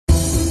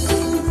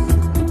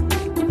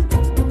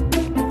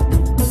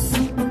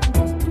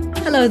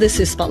Hello, this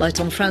is Spotlight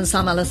on France.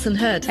 I'm Alison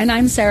Hurd. And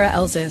I'm Sarah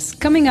Elzis.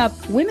 Coming up,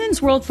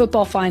 women's World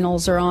Football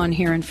Finals are on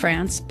here in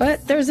France,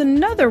 but there's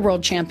another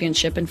World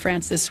Championship in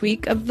France this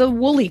week of the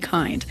woolly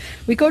kind.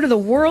 We go to the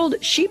World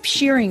Sheep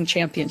Shearing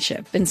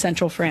Championship in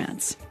central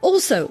France.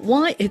 Also,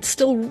 why it's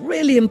still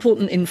really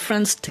important in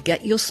France to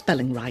get your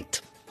spelling right.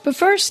 But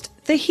first,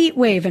 the heat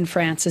wave in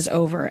France is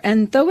over,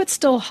 and though it's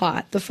still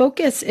hot, the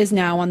focus is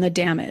now on the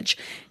damage.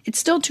 It's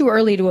still too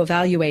early to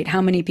evaluate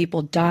how many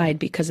people died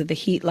because of the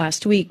heat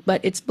last week, but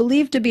it's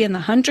believed to be in the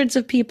hundreds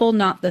of people,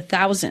 not the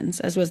thousands,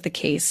 as was the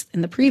case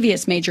in the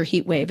previous major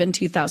heat wave in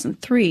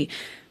 2003,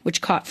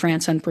 which caught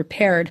France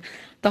unprepared.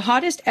 The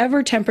hottest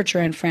ever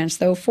temperature in France,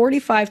 though,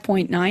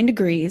 45.9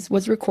 degrees,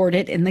 was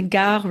recorded in the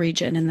Gard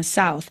region in the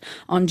south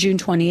on June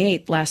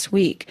 28th last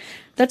week.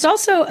 That's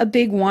also a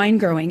big wine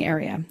growing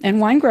area,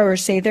 and wine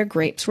growers say their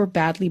grapes were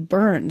badly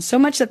burned, so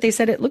much that they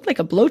said it looked like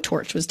a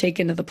blowtorch was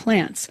taken to the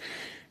plants.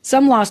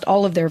 Some lost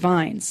all of their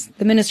vines.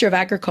 The Minister of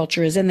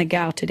Agriculture is in the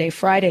Gard today,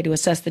 Friday, to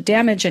assess the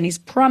damage, and he's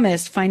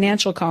promised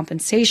financial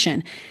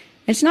compensation.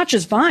 It's not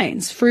just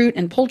vines. Fruit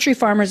and poultry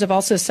farmers have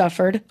also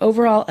suffered.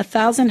 Overall,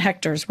 1,000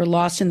 hectares were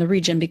lost in the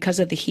region because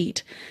of the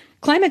heat.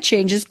 Climate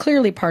change is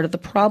clearly part of the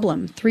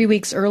problem. 3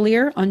 weeks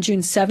earlier, on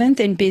June 7th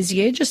in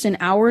Béziers, just an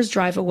hour's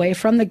drive away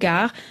from the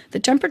Gard, the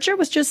temperature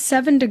was just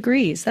 7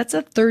 degrees. That's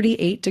a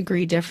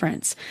 38-degree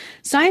difference.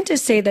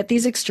 Scientists say that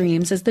these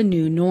extremes is the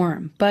new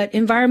norm, but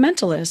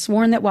environmentalists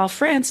warn that while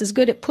France is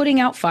good at putting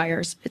out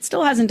fires, it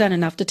still hasn't done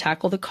enough to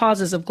tackle the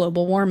causes of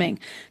global warming.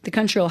 The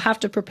country will have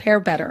to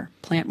prepare better,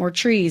 plant more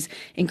trees,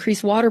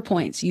 increase water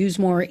points, use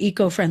more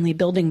eco-friendly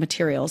building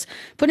materials,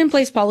 put in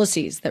place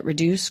policies that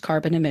reduce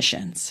carbon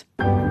emissions.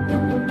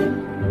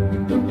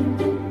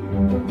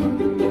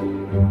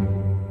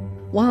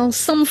 While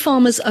some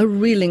farmers are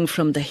reeling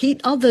from the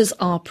heat, others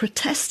are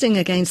protesting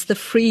against the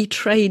free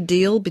trade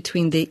deal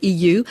between the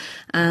EU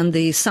and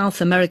the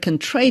South American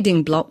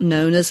trading bloc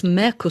known as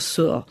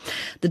Mercosur.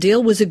 The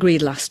deal was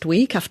agreed last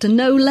week after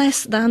no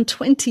less than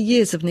 20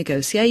 years of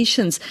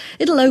negotiations.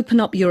 It'll open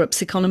up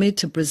Europe's economy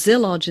to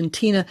Brazil,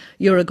 Argentina,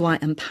 Uruguay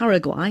and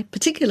Paraguay,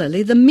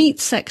 particularly the meat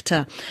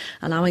sector,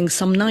 allowing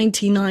some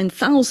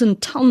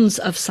 99,000 tons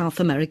of South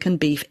American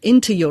beef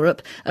into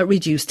Europe at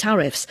reduced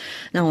tariffs.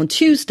 Now, on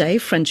Tuesday,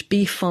 French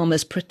beef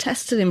farmers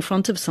protested in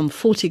front of some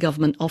 40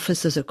 government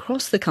offices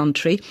across the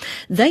country.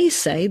 They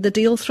say the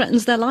deal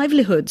threatens their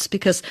livelihoods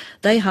because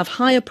they have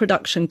higher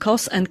production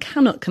costs and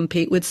cannot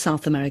compete with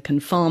South American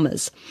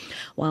farmers.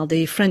 While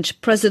the French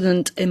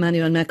President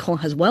Emmanuel Macron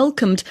has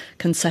welcomed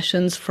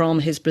concessions from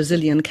his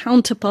Brazilian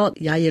counterpart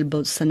Jair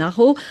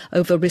Bolsonaro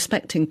over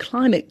respecting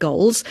climate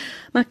goals,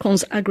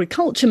 Macron's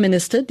Agriculture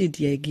Minister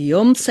Didier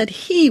Guillaume said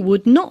he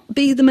would not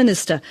be the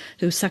minister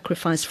who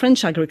sacrificed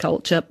French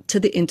agriculture to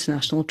the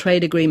international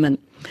trade agreement.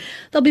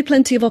 There'll be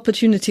plenty of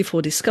opportunity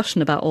for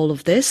discussion about all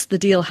of this. The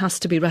deal has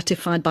to be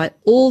ratified by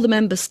all the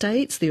member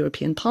states, the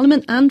European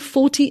Parliament and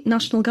 40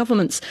 national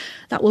governments.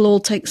 That will all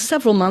take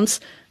several months,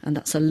 and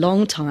that's a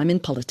long time in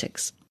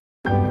politics.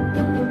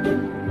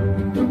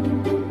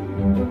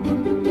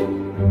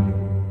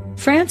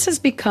 France has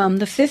become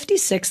the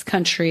 56th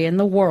country in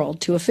the world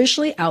to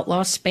officially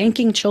outlaw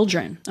spanking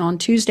children. On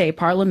Tuesday,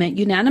 Parliament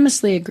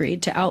unanimously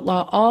agreed to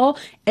outlaw all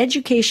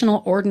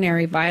educational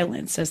ordinary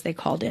violence, as they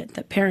called it,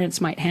 that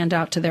parents might hand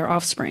out to their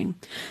offspring.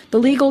 The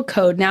legal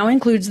code now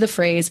includes the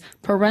phrase,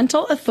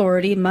 parental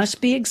authority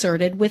must be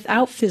exerted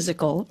without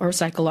physical or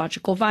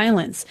psychological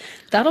violence.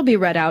 That'll be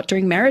read out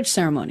during marriage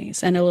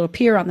ceremonies, and it'll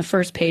appear on the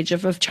first page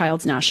of a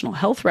child's national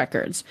health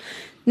records.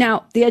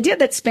 Now, the idea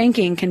that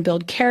spanking can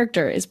build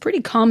character is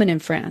pretty common in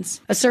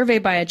France. A survey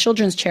by a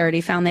children's charity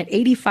found that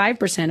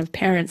 85% of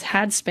parents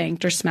had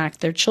spanked or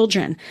smacked their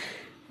children.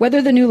 Whether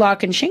the new law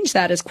can change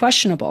that is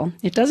questionable.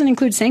 It doesn't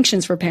include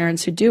sanctions for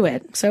parents who do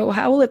it. So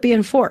how will it be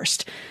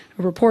enforced?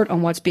 A report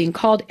on what's being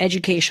called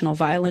educational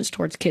violence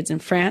towards kids in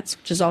France,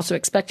 which is also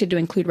expected to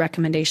include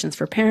recommendations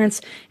for parents,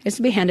 is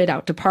to be handed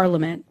out to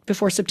Parliament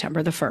before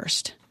September the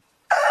 1st.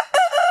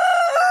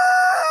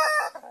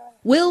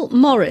 Will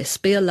Morris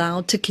be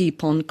allowed to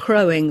keep on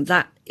crowing?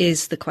 That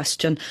is the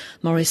question.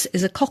 Morris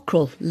is a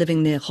cockerel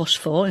living near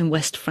Rochefort in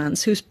West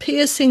France whose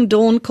piercing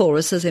dawn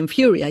chorus has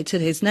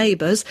infuriated his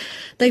neighbours.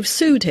 They've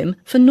sued him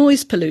for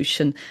noise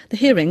pollution. The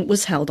hearing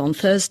was held on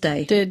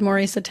Thursday. Did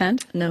Maurice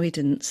attend? No, he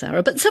didn't,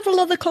 Sarah, but several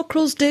other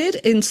cockerels did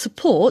in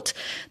support.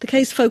 The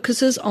case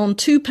focuses on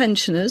two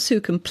pensioners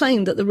who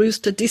complained that the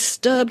rooster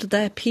disturbed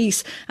their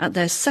peace at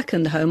their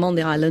second home on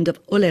the island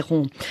of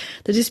Oléron.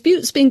 The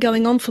dispute's been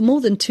going on for more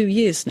than 2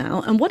 years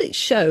now, and what it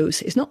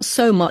shows is not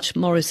so much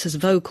Morris's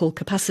vocal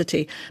capacity,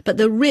 but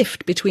the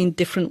rift between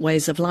different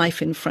ways of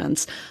life in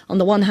France. On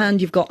the one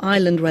hand, you've got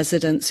island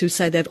residents who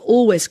say they've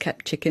always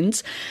kept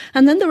chickens,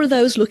 and then there are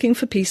those looking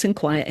for peace and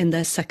quiet in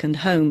their second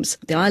homes.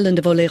 The island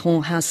of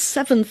Oléron has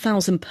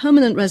 7,000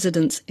 permanent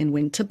residents in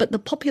winter, but the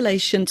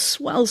population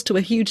swells to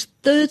a huge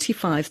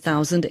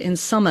 35,000 in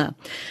summer.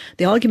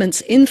 The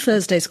arguments in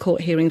Thursday's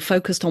court hearing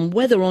focused on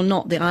whether or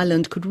not the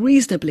island could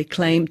reasonably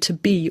claim to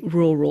be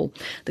rural.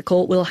 The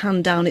court will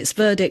hand down its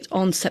verdict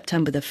on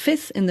September the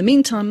 5th. In the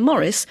meantime,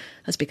 Morris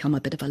has become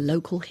a bit of a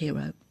local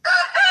hero.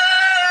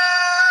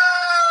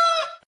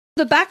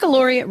 The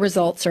baccalaureate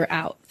results are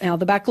out. Now,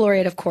 the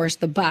baccalaureate, of course,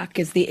 the bac,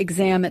 is the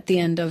exam at the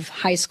end of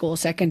high school,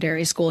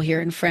 secondary school here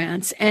in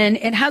France. And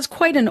it has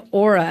quite an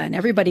aura, and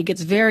everybody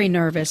gets very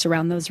nervous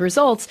around those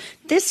results.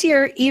 This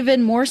year,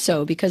 even more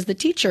so, because the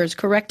teachers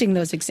correcting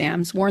those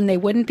exams warned they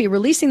wouldn't be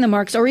releasing the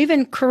marks or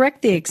even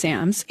correct the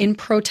exams in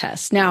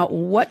protest. Now,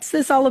 what's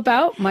this all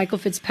about? Michael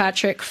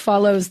Fitzpatrick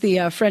follows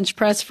the French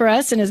press for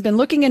us and has been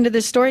looking into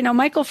this story. Now,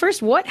 Michael,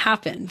 first, what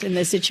happened in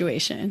this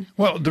situation?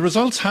 Well, the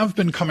results have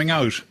been coming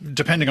out,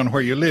 depending on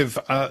where you live.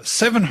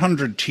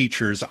 700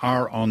 teachers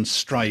are on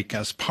strike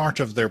as part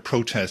of their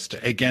protest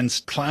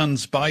against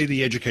plans by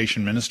the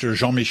Education Minister,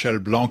 Jean-Michel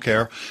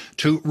Blanquer,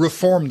 to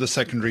reform the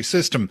secondary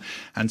system.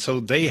 And so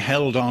they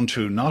held on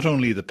to not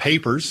only the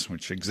papers,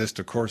 which exist,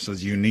 of course,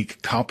 as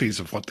unique copies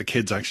of what the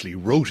kids actually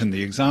wrote in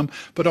the exam,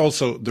 but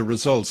also the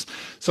results.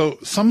 So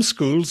some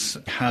schools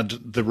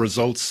had the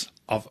results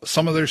of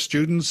some of their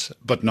students,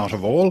 but not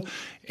of all.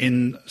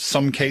 In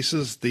some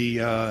cases, the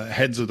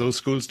heads of those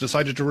schools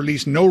decided to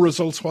release no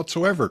results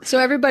whatsoever. So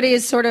everybody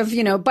is sort of,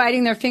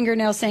 biting their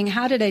fingernails saying,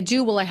 how did I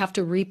do? Will I have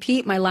to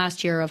repeat my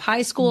last year of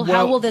high school?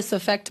 How will this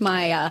affect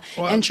my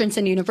entrance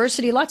into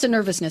university? Lots of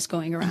nervousness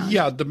going around.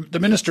 Yeah, the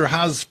minister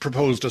has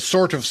proposed a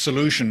sort of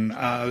solution,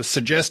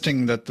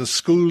 suggesting that the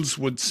schools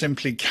would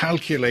simply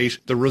calculate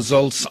the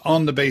results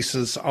on the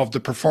basis of the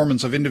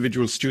performance of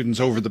individual students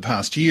over the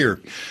past year.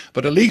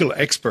 But a legal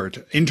expert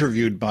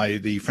interviewed by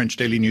the French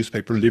daily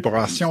newspaper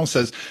Libération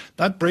says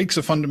that breaks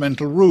a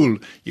fundamental rule.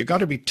 You got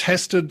to be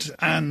tested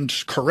and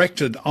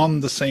corrected on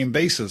the same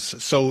basis.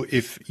 So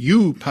if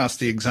you pass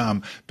the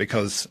exam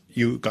because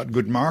you got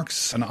good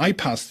marks and I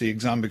passed the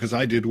exam because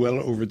I did well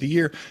over the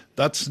year,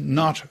 that's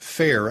not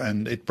fair,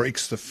 and it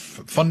breaks the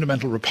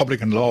fundamental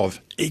Republican law of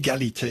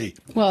égalité.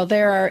 Well,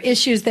 there are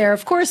issues there,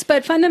 of course,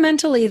 but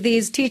fundamentally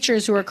these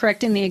teachers who are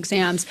correcting the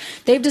exams,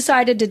 they've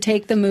decided to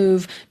take the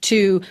move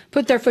to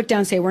put their foot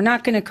down, say we're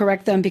not going to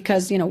correct them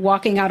because,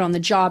 walking out on the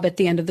job at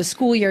the end of the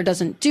school year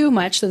doesn't do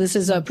much. So this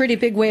is a pretty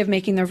big way of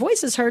making their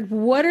voices heard.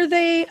 What are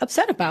they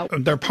upset about?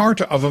 They're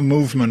part of a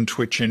movement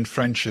which in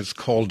French is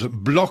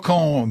called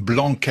Bloquons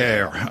Blanquer.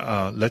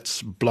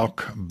 Let's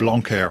block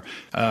Blanquer.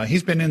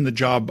 He's been in the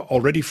job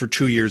already for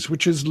 2 years,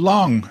 which is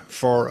long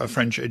for a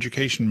French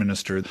education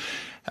minister.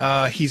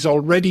 He's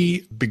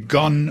already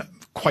begun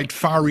quite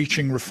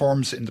far-reaching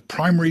reforms in the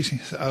primary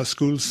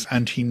schools,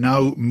 and he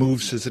now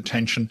moves his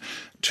attention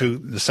to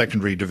the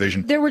secondary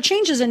division. There were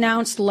changes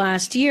announced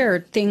last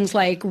year, things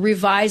like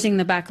revising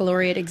the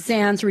baccalaureate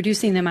exams,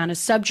 reducing the amount of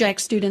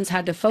subjects students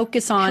had to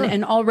focus on,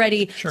 and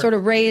already sort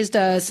of raised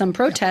some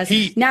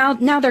protests. Now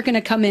they're going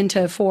to come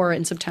into fore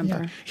in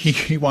September. Yeah.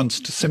 He wants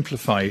to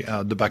simplify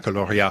the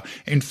baccalaureate.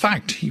 In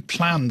fact, he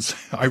plans,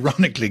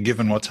 ironically,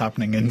 given what's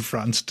happening in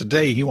France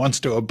today, he wants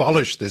to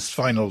abolish this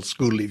final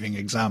school-leaving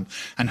exam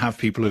and have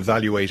people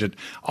evaluated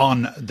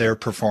on their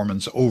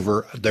performance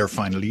over their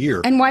final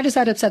year. And why does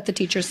that upset the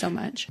teachers so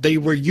much? They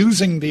were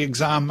using the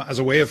exam as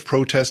a way of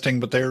protesting,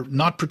 but they're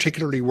not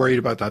particularly worried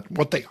about that.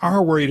 What they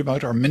are worried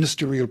about are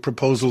ministerial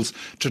proposals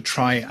to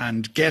try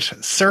and get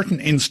certain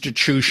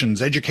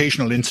institutions,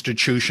 educational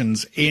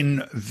institutions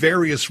in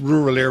various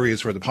rural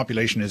areas where the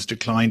population is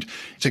declined,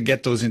 to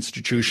get those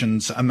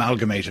institutions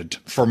amalgamated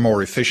for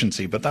more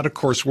efficiency. But that, of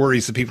course,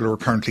 worries the people who are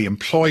currently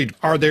employed.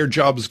 Are their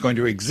jobs going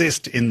to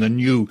exist in the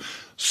new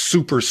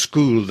super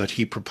school that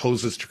he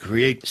proposes to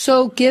create?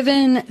 So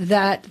given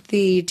that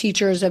the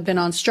teachers have been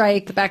on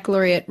strike, the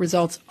baccalaureate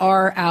results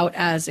are out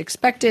as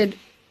expected,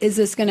 is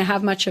this going to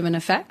have much of an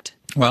effect?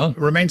 Well, it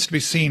remains to be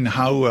seen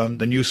how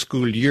the new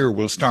school year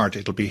will start.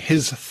 It'll be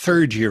his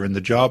third year in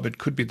the job. It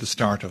could be the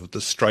start of the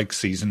strike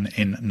season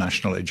in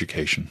national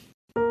education.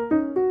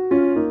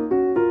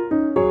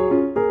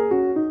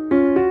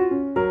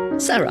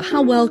 Sarah,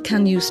 how well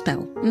can you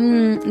spell?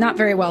 Not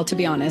very well, to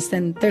be honest,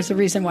 and there's a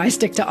reason why I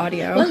stick to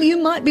audio. Well, you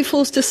might be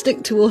forced to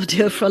stick to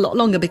audio for a lot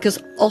longer,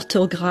 because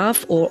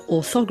orthographe or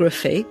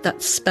orthography,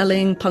 that's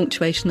spelling,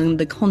 punctuation and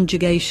the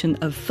conjugation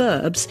of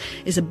verbs,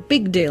 is a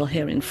big deal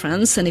here in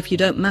France, and if you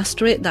don't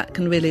master it, that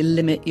can really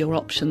limit your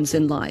options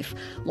in life.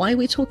 Why are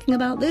we talking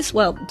about this?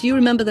 Well, do you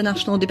remember the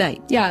national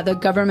debate? Yeah, the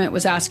government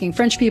was asking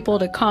French people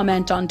to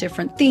comment on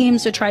different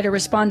themes to try to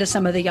respond to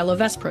some of the Yellow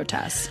Vest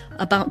protests.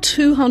 About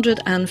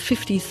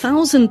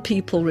 250,000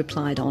 people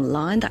replied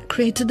online. That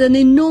created an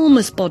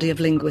enormous body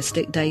of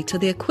linguistic data,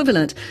 the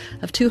equivalent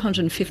of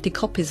 250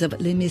 copies of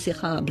Les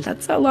Misérables.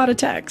 That's a lot of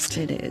text.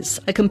 It is.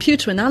 A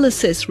computer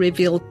analysis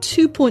revealed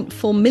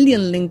 2.4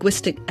 million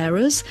linguistic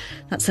errors.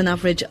 That's an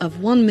average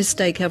of one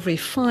mistake every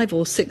 5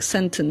 or 6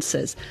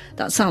 sentences.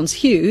 That sounds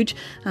huge,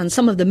 and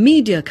some of the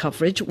media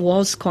coverage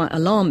was quite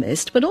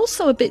alarmist, but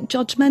also a bit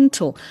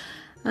judgmental.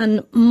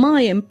 And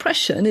my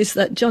impression is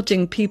that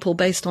judging people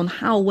based on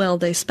how well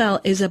they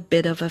spell is a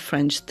bit of a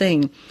French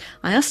thing.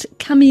 I asked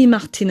Camille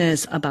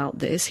Martinez about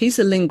this. He's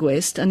a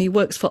linguist and he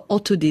works for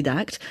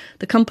Orthodidacte,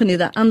 the company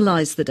that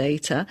analysed the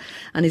data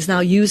and is now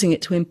using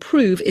it to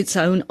improve its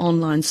own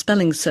online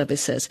spelling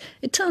services.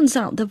 It turns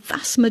out the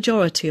vast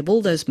majority of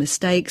all those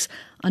mistakes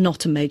are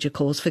not a major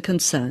cause for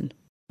concern.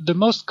 The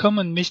most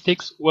common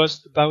mistakes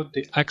was about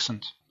the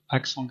accent.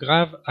 Accent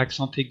grave,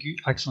 accent aigu,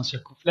 accent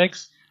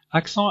circumflexe.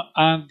 Accents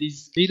are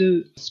these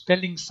little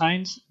spelling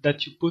signs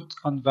that you put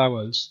on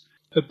vowels.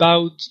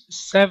 About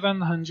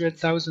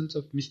 700,000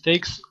 of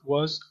mistakes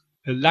was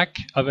a lack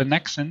of an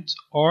accent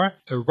or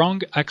a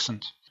wrong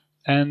accent.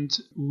 And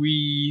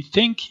we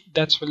think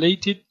that's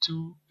related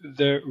to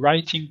the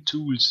writing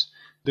tools,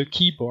 the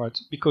keyboard,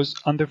 because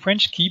on the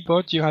French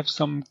keyboard you have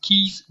some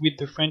keys with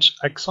the French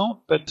accent,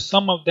 but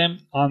some of them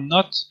are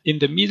not in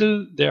the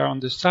middle, they're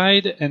on the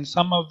side, and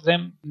some of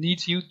them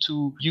need you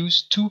to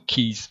use two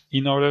keys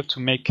in order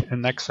to make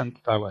an accent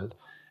vowel.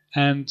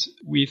 And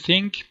we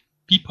think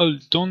people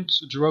don't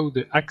draw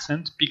the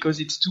accent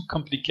because it's too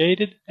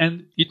complicated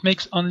and it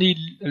makes only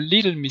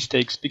little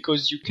mistakes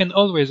because you can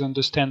always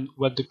understand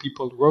what the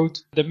people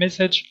wrote. The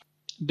message,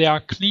 they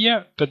are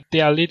clear, but they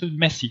are a little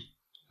messy,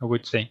 I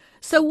would say.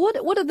 So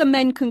what are the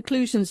main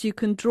conclusions you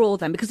can draw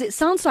then? Because it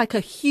sounds like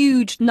a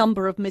huge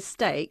number of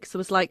mistakes. It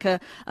was like a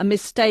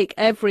mistake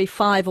every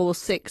 5 or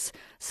 6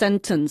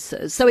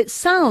 sentences. So it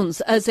sounds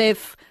as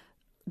if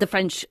the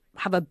French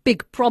have a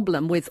big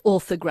problem with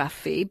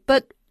orthography.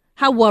 But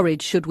how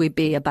worried should we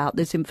be about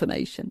this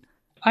information?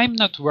 I'm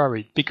not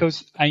worried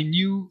because I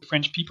knew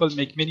French people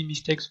make many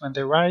mistakes when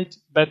they write.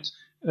 But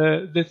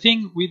the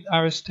thing with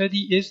our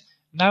study is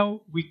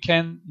now we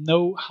can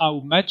know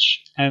how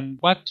much and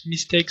what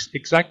mistakes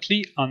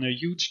exactly on a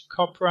huge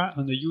corpora,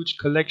 on a huge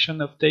collection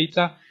of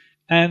data.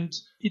 And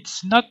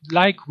it's not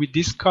like we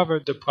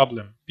discovered the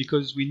problem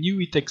because we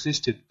knew it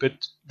existed, but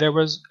there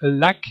was a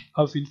lack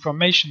of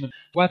information,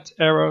 what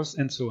errors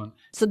and so on.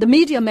 So the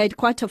media made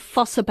quite a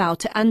fuss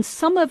about it, and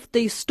some of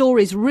these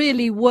stories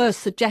really were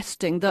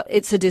suggesting that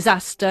it's a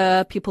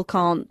disaster, people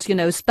can't,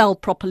 spell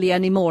properly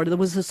anymore. There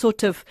was a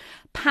sort of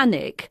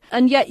panic,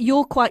 and yet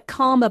you're quite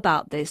calm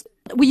about this.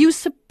 Were you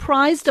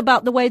surprised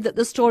about the way that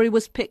the story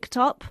was picked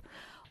up?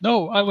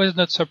 No, I was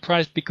not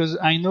surprised because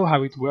I know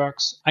how it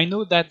works. I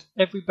know that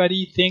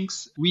everybody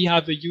thinks we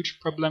have a huge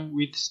problem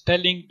with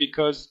spelling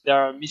because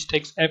there are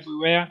mistakes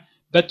everywhere.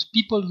 But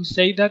people who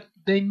say that,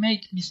 they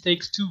make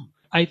mistakes too.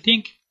 I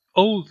think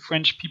all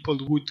French people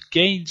would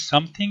gain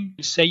something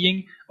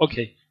saying,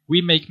 okay,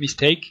 we make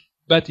mistake,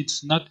 but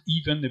it's not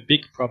even a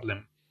big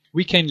problem.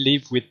 We can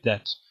live with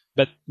that.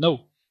 But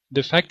no,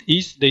 the fact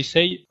is they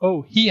say,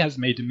 oh, he has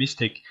made a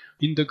mistake.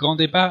 In the Grand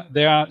Débat,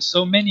 there are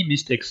so many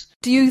mistakes.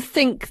 Do you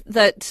think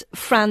that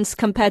France,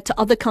 compared to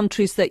other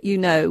countries that you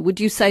know, would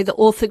you say that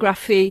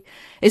orthography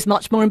is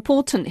much more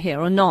important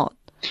here or not?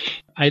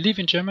 I live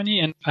in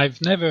Germany and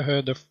I've never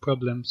heard of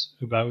problems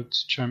about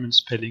German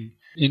spelling.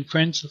 In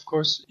France, of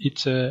course,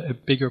 it's a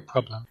bigger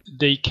problem.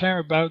 They care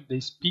about,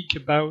 they speak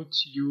about,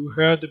 you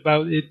heard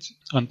about it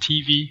on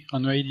TV,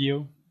 on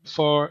radio.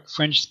 For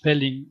French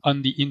spelling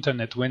on the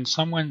internet, when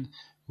someone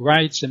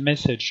writes a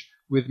message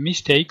with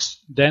mistakes,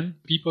 then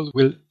people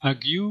will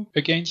argue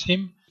against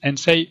him and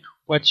say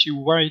what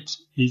you write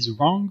is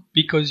wrong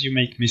because you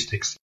make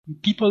mistakes.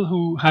 People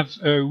who have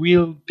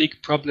real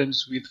big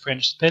problems with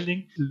French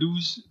spelling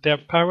lose their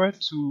power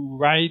to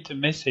write a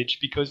message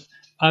because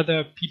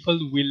other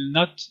people will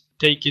not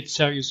take it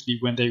seriously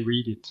when they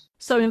read it.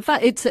 So in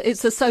fact,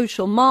 it's a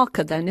social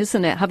marker then,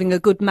 isn't it? Having a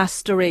good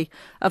mastery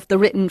of the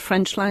written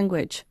French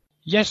language.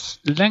 Yes,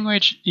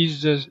 language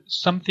is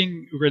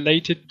something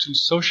related to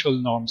social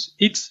norms.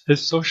 It's a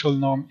social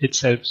norm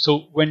itself.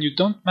 So when you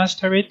don't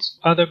master it,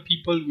 other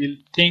people will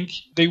think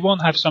they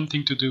won't have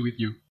something to do with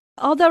you.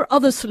 Are there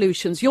other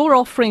solutions? You're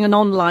offering an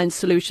online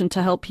solution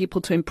to help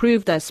people to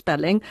improve their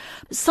spelling.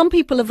 Some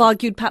people have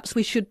argued perhaps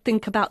we should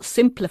think about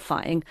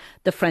simplifying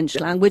the French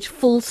language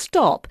full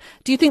stop.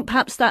 Do you think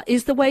perhaps that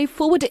is the way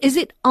forward? Is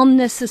it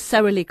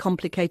unnecessarily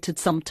complicated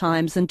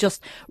sometimes and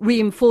just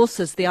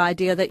reinforces the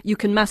idea that you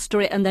can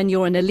master it and then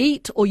you're an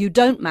elite, or you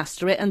don't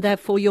master it and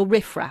therefore you're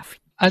riffraff?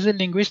 As a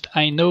linguist,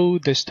 I know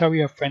the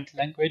story of French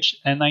language,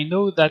 and I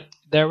know that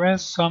there are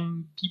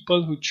some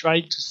people who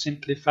try to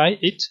simplify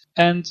it,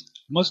 and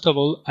most of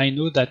all, I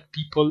know that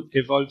people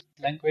evolve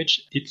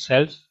language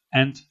itself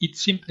and it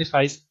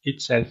simplifies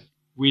itself.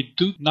 We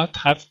do not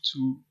have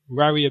to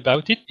worry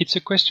about it. It's a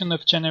question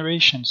of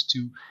generations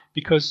too,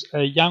 because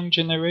a young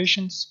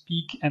generation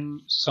speak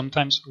and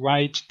sometimes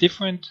write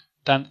different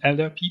than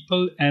elder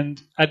people,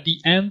 and at the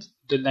end,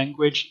 the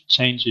language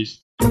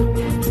changes.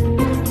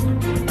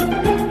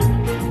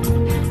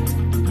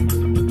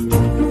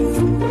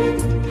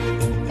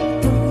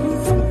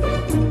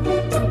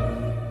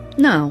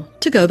 Now,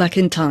 to go back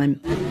in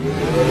time.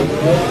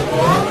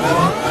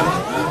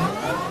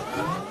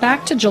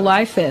 Back to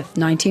July 5th,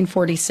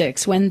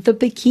 1946, when the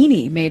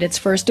bikini made its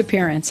first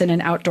appearance in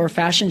an outdoor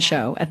fashion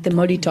show at the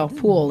Molitor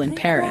Pool in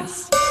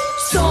Paris.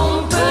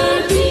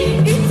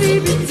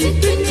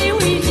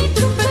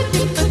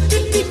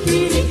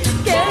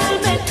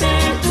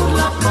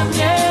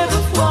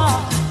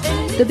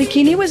 The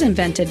bikini was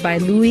invented by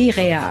Loic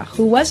Leygonie,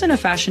 who wasn't a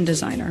fashion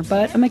designer,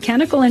 but a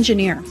mechanical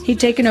engineer. He'd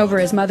taken over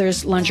his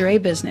mother's lingerie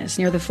business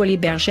near the Folies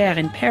Bergère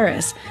in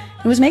Paris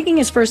and was making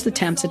his first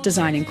attempts at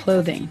designing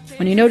clothing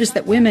when he noticed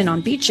that women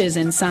on beaches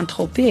in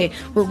Saint-Tropez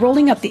were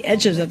rolling up the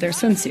edges of their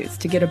swimsuits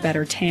to get a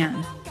better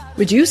tan.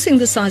 Reducing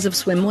the size of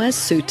swimwear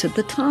suited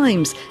the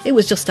times. It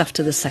was just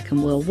after the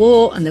Second World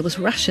War and there was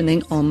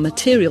rationing on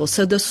materials,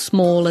 so the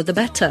smaller the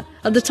better.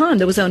 At the time,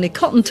 there was only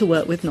cotton to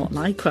work with, not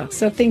lycra.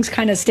 So things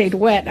kind of stayed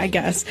wet, I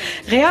guess.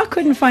 Leygonie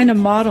couldn't find a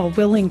model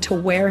willing to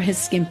wear his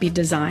skimpy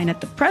design at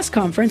the press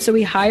conference, so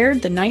he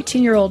hired the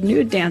 19-year-old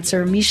nude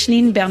dancer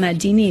Micheline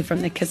Bernardini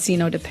from the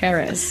Casino de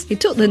Paris. He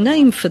took the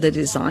name for the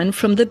design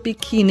from the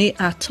Bikini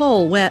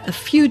Atoll, where a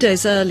few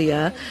days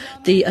earlier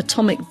the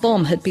atomic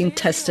bomb had been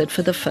tested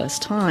for the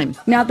first time.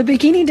 Now, the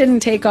bikini didn't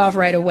take off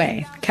right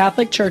away. The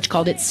Catholic Church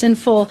called it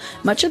sinful.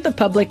 Much of the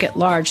public at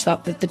large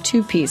thought that the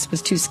two-piece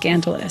was too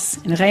scandalous.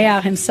 And Leygonie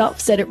himself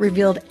said it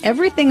revealed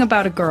everything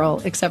about a girl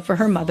except for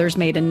her mother's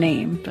maiden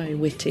name. Very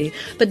witty.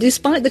 But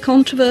despite the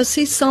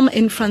controversy, some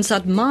in France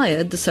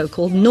admired the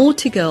so-called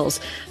naughty girls.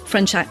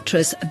 French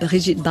actress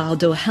Brigitte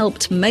Bardot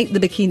helped make the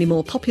bikini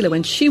more popular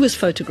when she was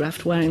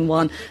photographed wearing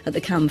one at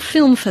the Cannes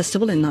Film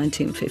Festival in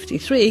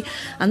 1953,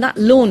 and that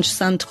launched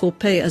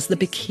Saint-Tropez as the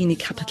bikini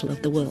capital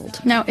of the world.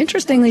 Now,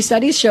 interestingly,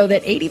 studies show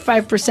that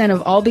 85%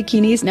 of all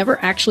bikinis never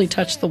actually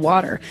touch the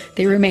water.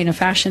 They remain a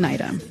fashion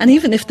item. And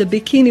even if the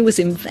bikini was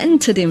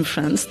invented in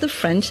France, the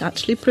French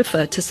actually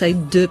prefer to say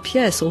deux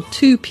pièces or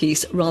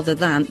two-piece rather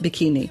than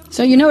bikini.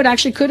 So you know it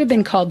actually could have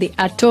been called the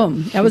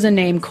atome. That was a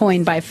name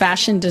coined by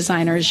fashion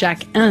designer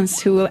Jacques Ins,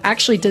 who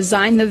actually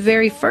designed the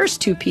very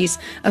first two-piece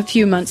a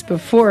few months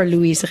before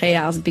Louise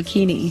Réal's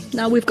bikini.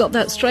 Now we've got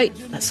that straight,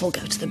 let's all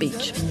go to the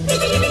beach.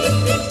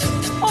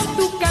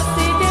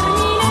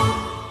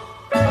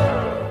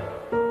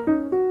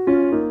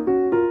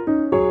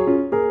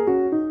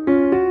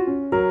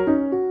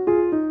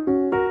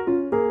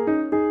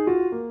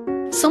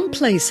 Some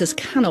places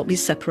cannot be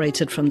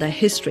separated from their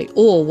history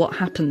or what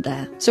happened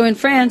there. So in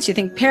France, you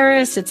think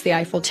Paris, it's the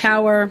Eiffel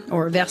Tower,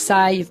 or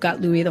Versailles, you've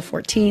got Louis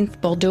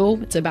XIV, Bordeaux,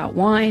 it's about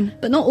wine.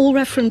 But not all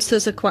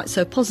references are quite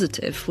so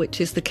positive,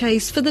 which is the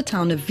case for the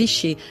town of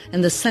Vichy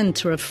in the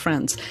centre of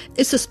France.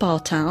 It's a spa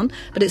town,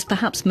 but it's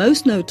perhaps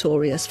most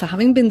notorious for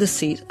having been the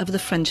seat of the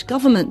French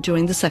government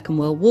during the Second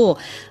World War,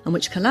 and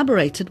which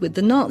collaborated with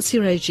the Nazi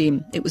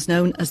regime. It was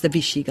known as the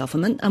Vichy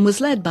government and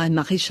was led by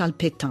Maréchal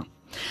Pétain.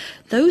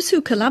 Those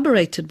who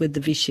collaborated with the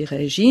Vichy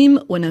regime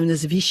were known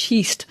as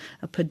Vichistes,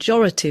 a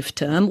pejorative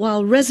term,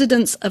 while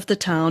residents of the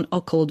town are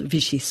called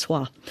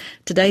Vichysois.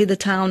 Today the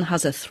town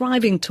has a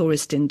thriving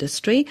tourist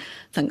industry,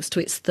 thanks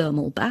to its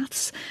thermal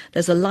baths.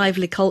 There's a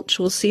lively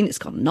cultural scene, it's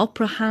got an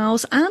opera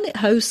house, and it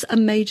hosts a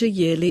major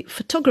yearly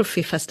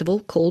photography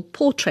festival called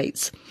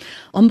Portraits.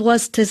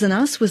 Ambroise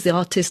Tézenas was the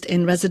artist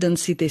in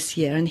residency this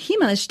year, and he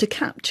managed to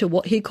capture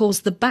what he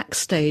calls the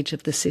backstage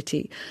of the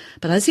city.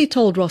 But as he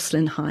told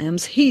Rosalind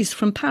Hyams, he's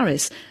from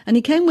Paris, and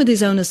he came with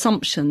his own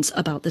assumptions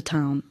about the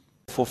town.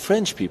 For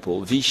French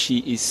people, Vichy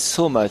is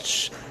so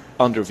much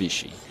under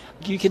Vichy.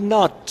 You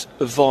cannot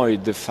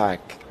avoid the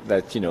fact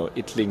that,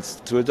 it links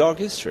to a dark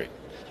history.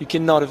 You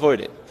cannot avoid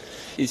it.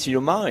 It's in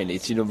your mind.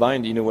 It's in your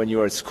mind, when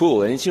you're at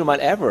school, and it's in your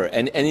mind ever.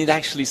 And it's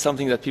actually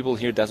something that people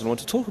here doesn't want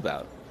to talk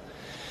about.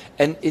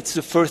 And it's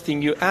the first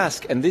thing you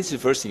ask. And this is the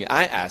first thing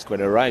I asked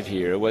when I arrived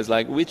here, was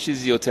like, which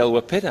is the hotel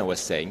where Pétain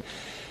was staying?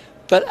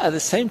 But at the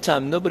same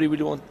time, nobody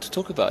really wanted to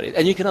talk about it.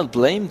 And you cannot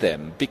blame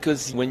them,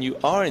 because when you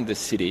are in the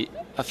city,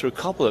 after a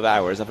couple of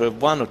hours, after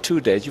 1 or 2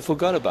 days, you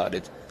forgot about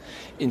it.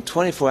 In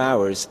 24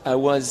 hours, I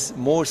was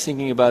more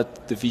thinking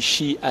about the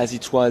Vichy as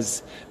it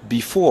was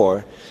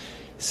before.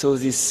 So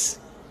this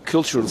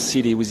cultural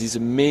city with this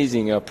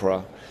amazing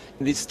opera,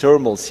 this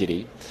thermal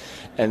city,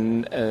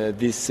 and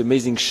this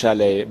amazing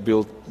chalet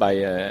built by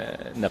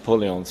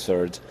Napoleon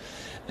III.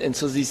 And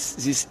so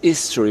this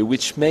history,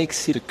 which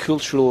makes it a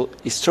cultural,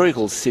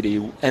 historical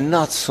city and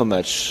not so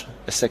much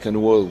a Second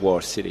World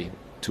War city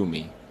to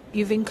me.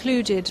 You've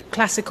included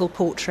classical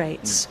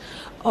portraits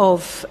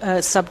of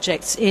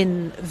subjects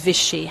in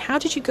Vichy. How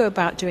did you go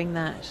about doing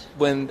that?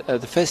 When the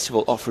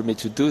festival offered me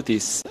to do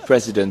this,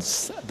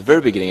 residents, at the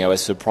very beginning I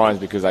was surprised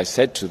because I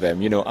said to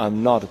them,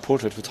 I'm not a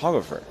portrait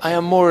photographer. I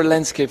am more a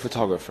landscape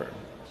photographer.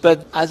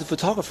 But as a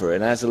photographer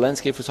and as a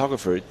landscape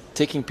photographer,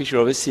 taking picture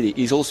of a city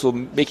is also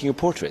making a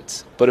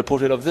portrait, but a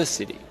portrait of the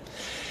city.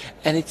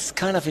 And it's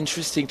kind of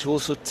interesting to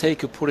also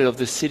take a portrait of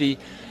the city,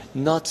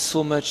 not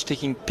so much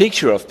taking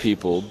picture of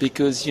people,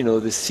 because,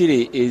 the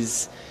city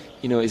is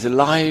a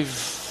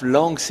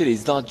lifelong city.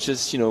 It's not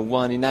just,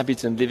 one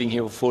inhabitant living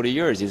here for 40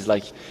 years.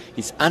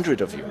 It's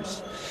hundreds of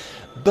years.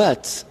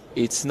 But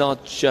it's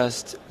not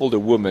just older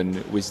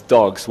women with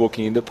dogs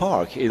walking in the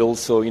park. It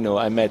also,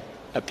 I met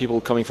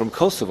people coming from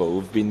Kosovo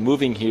who've been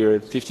moving here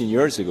 15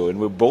 years ago and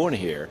were born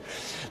here.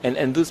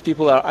 And those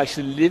people are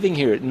actually living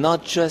here,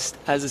 not just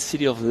as a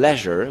city of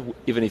leisure,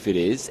 even if it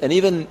is, and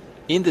even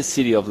in the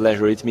city of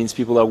leisure, it means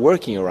people are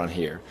working around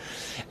here.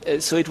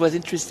 So it was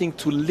interesting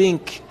to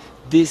link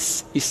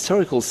this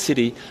historical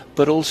city,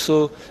 but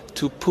also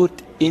to put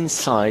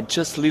inside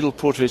just a little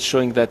portrait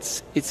showing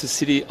that it's a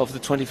city of the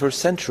 21st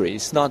century.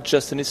 It's not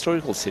just an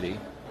historical city.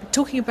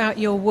 Talking about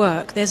your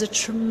work, there's a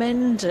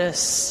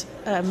tremendous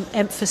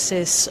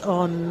emphasis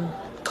on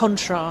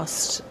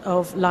contrast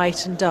of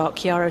light and dark,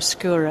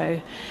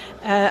 chiaroscuro.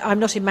 I'm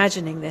not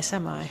imagining this,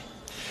 am I?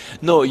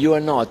 No, you are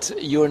not.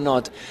 You are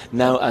not.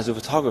 Now, as a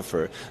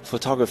photographer,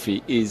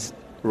 photography is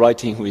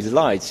writing with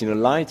lights.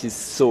 Light is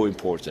so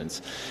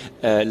important.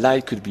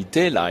 Light could be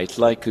daylight,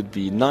 light could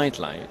be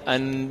nightlight.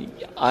 And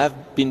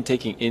I've been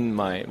taking in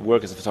my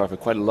work as a photographer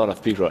quite a lot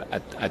of pictures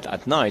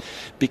at night,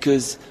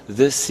 because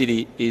this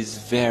city is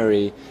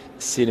very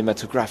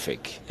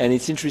cinematographic. And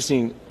it's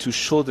interesting to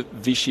show the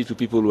Vichy to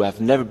people who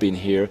have never been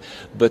here,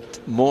 but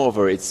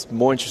moreover, it's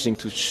more interesting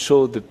to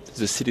show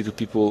the city to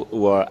people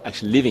who are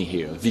actually living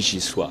here,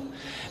 Vichy-sois.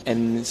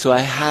 And so I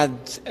had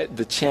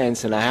the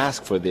chance, and I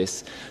asked for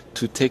this,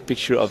 to take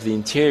picture of the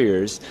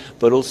interiors,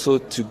 but also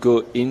to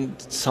go in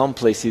some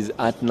places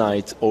at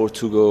night or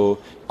to go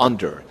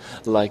under,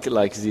 like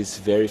this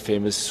very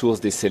famous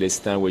Source des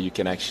Célestins, where you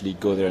can actually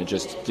go there and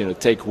just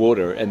take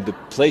water, and the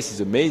place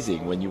is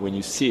amazing when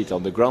you see it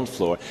on the ground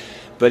floor.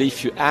 But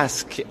if you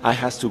ask, I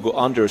had to go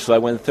under, so I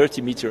went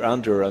 30 meters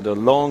under on a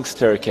long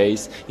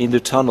staircase in the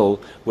tunnel,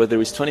 where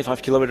there is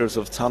 25 kilometers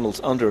of tunnels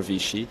under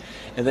Vichy,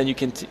 and then you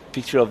can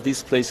picture of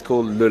this place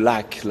called Le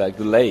Lac, like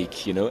the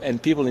lake,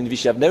 and people in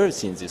Vichy have never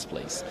seen this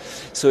place.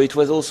 So it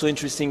was also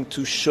interesting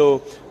to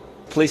show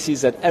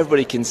places that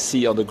everybody can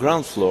see on the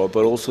ground floor,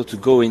 but also to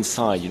go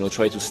inside,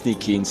 try to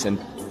sneak in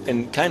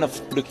and kind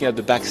of looking at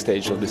the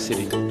backstage of the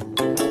city.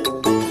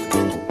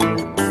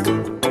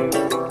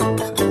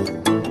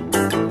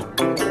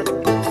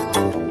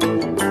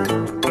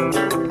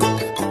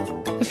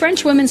 The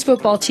French women's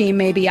football team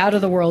may be out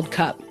of the World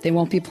Cup. They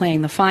won't be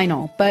playing the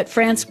final, but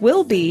France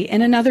will be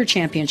in another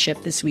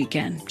championship this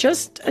weekend,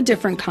 just a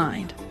different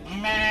kind.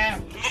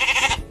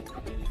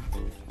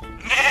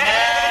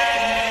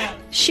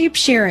 Sheep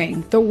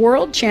shearing. The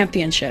World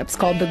Championships,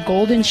 called the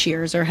Golden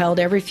Shears, are held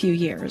every few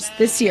years.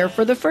 This year,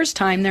 for the first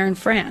time, they're in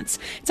France.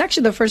 It's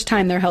actually the first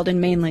time they're held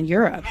in mainland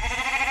Europe.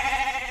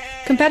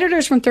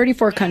 Competitors from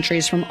 34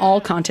 countries from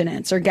all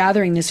continents are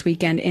gathering this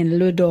weekend in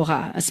Le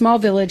Dorat, a small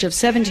village of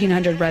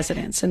 1,700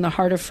 residents in the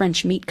heart of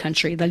French meat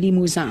country, the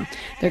Limousin.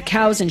 There are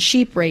cows and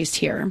sheep raised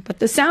here, but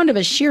the sound of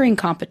a shearing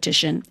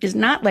competition is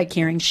not like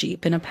hearing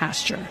sheep in a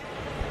pasture.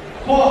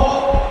 3, 2, 1,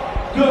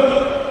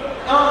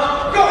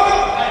 go!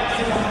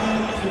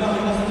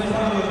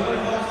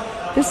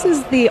 This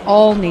is the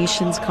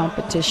all-nations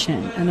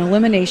competition, an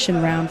elimination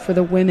round for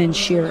the women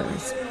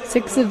shearers.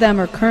 6 of them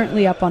are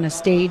currently up on a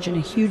stage in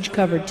a huge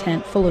covered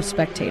tent full of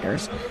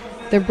spectators.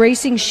 They're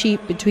bracing sheep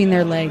between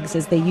their legs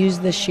as they use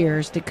the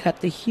shears to cut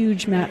the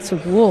huge mats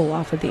of wool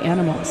off of the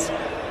animals.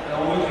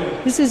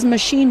 This is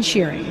machine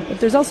shearing,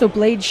 but there's also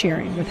blade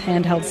shearing with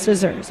handheld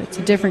scissors. It's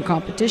a different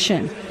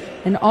competition.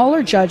 And all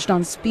are judged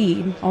on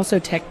speed, also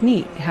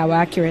technique, how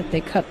accurate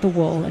they cut the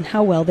wool and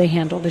how well they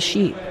handle the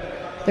sheep.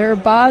 There are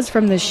baas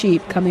from the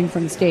sheep coming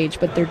from stage,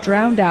 but they're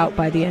drowned out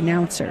by the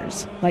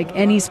announcers. Like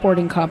any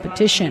sporting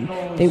competition,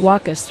 they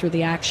walk us through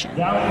the action.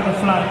 Down to the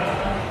flank.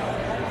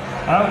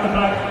 Out the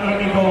back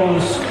leg he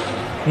goes.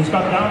 He's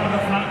got down to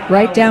the flank.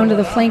 Right down to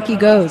the flank he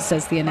goes,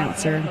 says the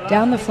announcer.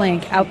 Down the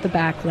flank, out the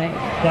back leg.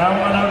 Down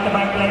and out the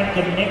back leg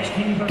to the next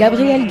team.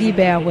 Gabrielle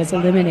Guibert was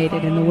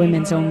eliminated in the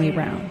women's only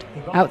round.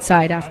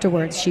 Outside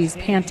afterwards, she's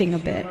panting a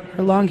bit.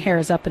 Her long hair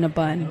is up in a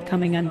bun,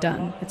 coming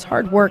undone. It's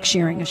hard work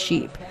shearing a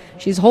sheep.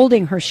 She's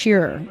holding her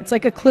shearer. It's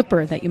like a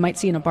clipper that you might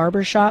see in a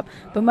barber shop,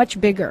 but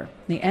much bigger.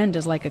 The end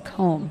is like a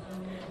comb.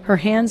 Her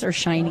hands are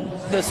shiny.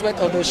 The sweat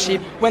of the sheep.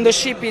 When the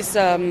sheep is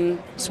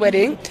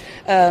sweating,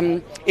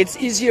 it's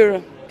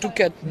easier to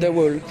cut the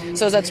wool.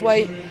 So that's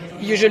why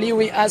usually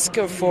we ask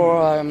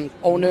for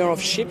owner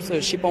of sheep,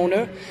 the sheep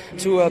owner,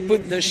 to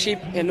put the sheep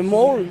in a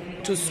mold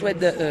to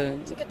sweat the...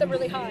 to get them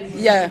really hot.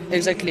 Yeah,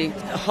 exactly.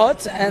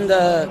 Hot and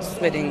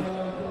sweating.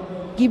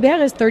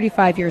 Guibert is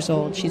 35 years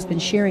old. She's been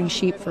shearing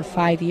sheep for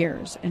 5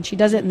 years, and she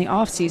does it in the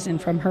off-season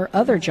from her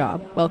other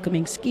job,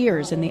 welcoming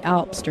skiers in the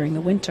Alps during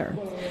the winter.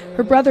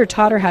 Her brother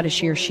taught her how to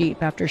shear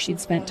sheep after she'd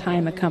spent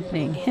time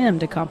accompanying him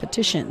to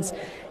competitions.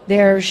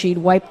 There, she'd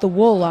wipe the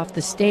wool off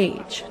the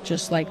stage.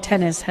 Just like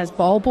tennis has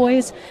ball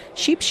boys,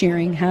 sheep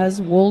shearing has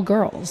wool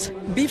girls.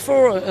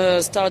 Before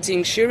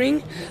starting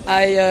shearing,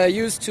 I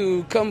used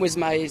to come with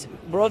my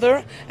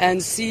brother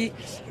and see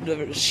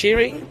the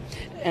shearing.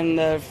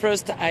 And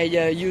first I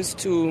used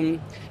to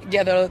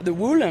gather the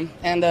wool,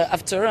 and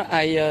after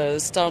I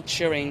start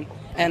shearing.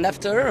 And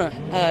after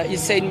he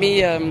said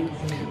me,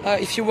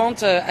 if you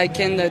want, I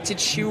can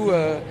teach you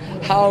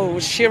how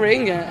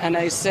shearing. And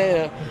I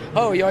say,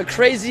 oh, you're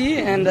crazy.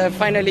 And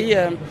finally,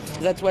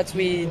 that's what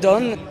we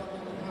done.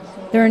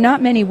 There are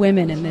not many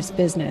women in this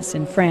business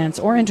in France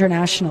or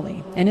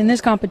internationally. And in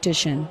this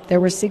competition, there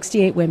were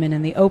 68 women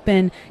in the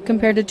open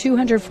compared to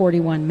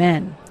 241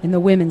 men. In the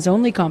women's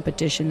only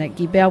competition that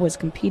Guibert was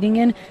competing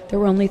in, there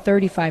were only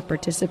 35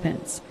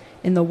 participants.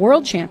 In the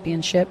World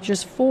Championship,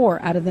 just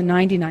 4 out of the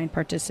 99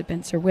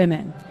 participants are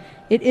women.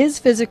 It is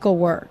physical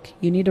work.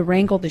 You need to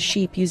wrangle the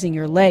sheep using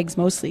your legs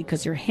mostly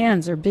because your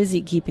hands are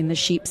busy keeping the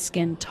sheep's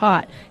skin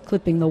taut,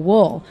 clipping the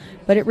wool.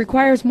 But it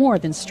requires more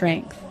than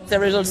strength.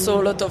 There is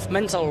also a lot of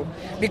mental,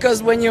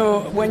 because when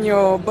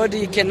your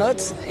body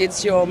cannot,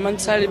 it's your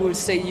mental will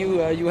say you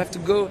have to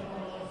go.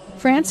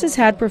 France has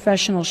had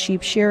professional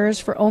sheep shearers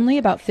for only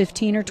about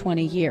 15 or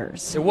 20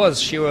 years. There was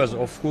shearers,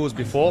 of course,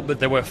 before, but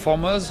there were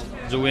farmers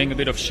doing a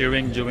bit of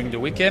shearing during the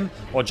weekend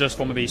or just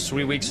for maybe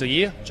 3 weeks a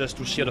year, just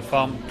to shear the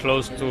farm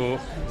close to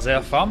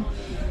their farm.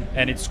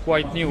 And it's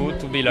quite new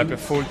to be like a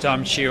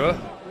full-time shearer.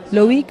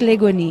 Loic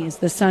Leygonie is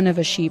the son of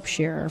a sheep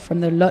shearer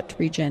from the Lot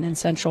region in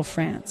central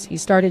France. He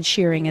started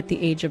shearing at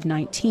the age of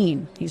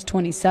 19. He's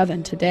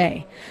 27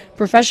 today.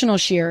 Professional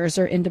shearers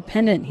are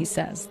independent, he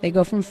says. They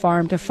go from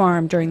farm to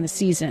farm during the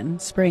season,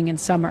 spring and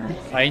summer.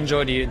 I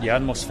enjoy the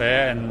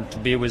atmosphere and to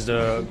be with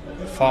the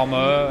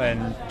farmer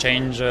and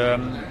change.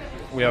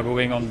 We are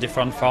going on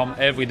different farm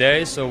every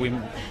day, so we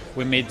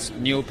meet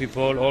new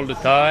people all the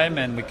time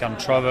and we can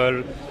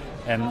travel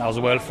and as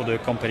well for the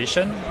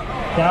competition.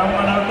 Down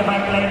one out the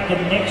back leg,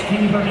 the next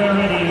heaver there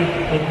ready,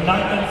 the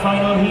ninth and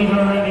final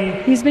heaver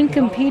ready. He's been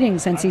competing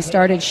since he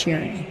started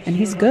shearing, and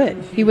he's good.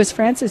 He was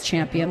France's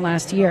champion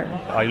last year.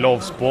 I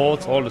love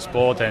sport, all the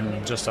sport,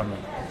 and just I'm a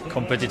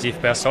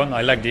competitive person.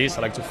 I like this.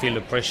 I like to feel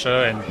the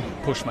pressure and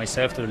push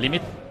myself to the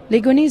limit.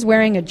 Leygonie's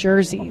wearing a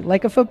jersey,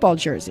 like a football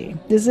jersey.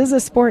 This is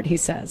a sport, he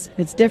says.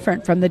 It's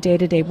different from the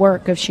day-to-day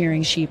work of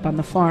shearing sheep on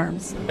the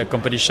farms. A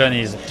competition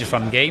is a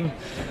different game.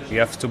 You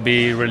have to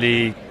be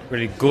really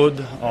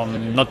good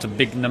on not a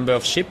big number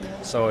of sheep.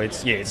 So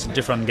it's a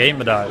different game,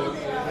 but I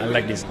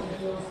like this.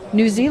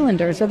 New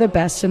Zealanders are the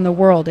best in the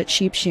world at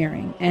sheep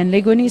shearing, and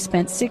Leygonie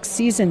spent 6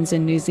 seasons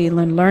in New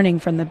Zealand learning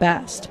from the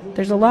best.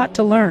 There's a lot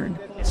to learn.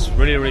 It's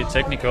really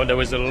technical. There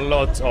was a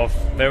lot of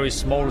very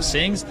small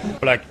things,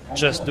 like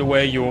just the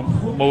way you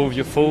move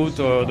your foot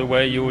or the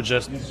way you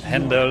just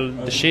handle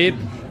the sheep.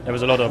 There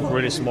was a lot of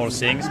really small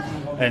things.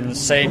 And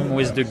same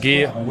with the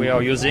gear we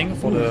are using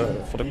for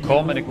the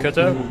comb and the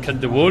cutter,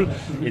 cut the wool.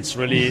 It's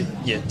really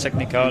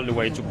technical, the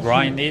way to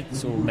grind it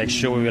to make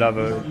sure we will have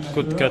a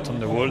good cut on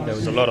the wool. There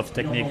was a lot of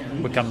technique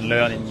we can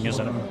learn in New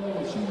Zealand.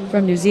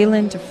 From New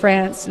Zealand to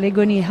France,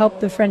 Leygonie helped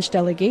the French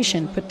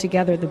delegation put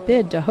together the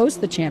bid to host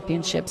the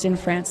championships in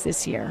France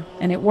this year,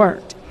 and it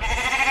worked.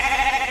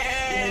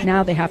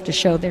 Now they have to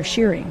show their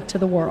shearing to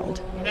the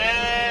world.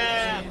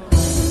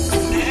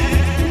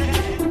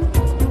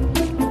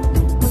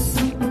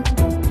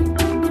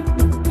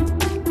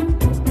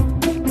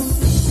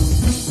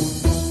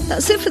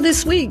 That's it for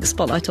this week.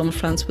 Spotlight on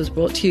France was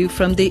brought to you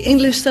from the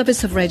English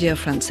service of Radio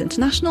France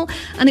International,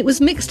 and it was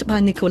mixed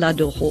by Nicolas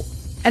Dorat.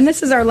 And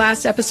this is our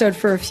last episode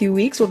for a few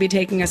weeks. We'll be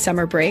taking a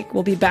summer break.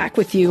 We'll be back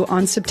with you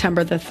on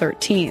September the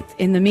 13th.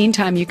 In the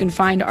meantime, you can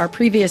find our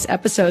previous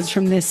episodes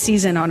from this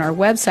season on our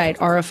website,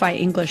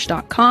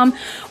 rfienglish.com,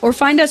 or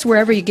find us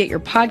wherever you get your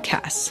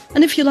podcasts.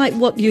 And if you like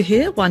what you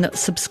hear, why not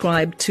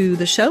subscribe to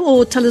the show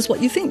or tell us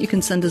what you think? You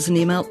can send us an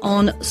email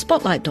on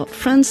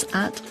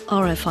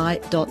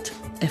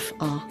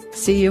spotlight.france@rfi.fr.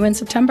 See you in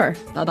September.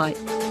 Bye-bye.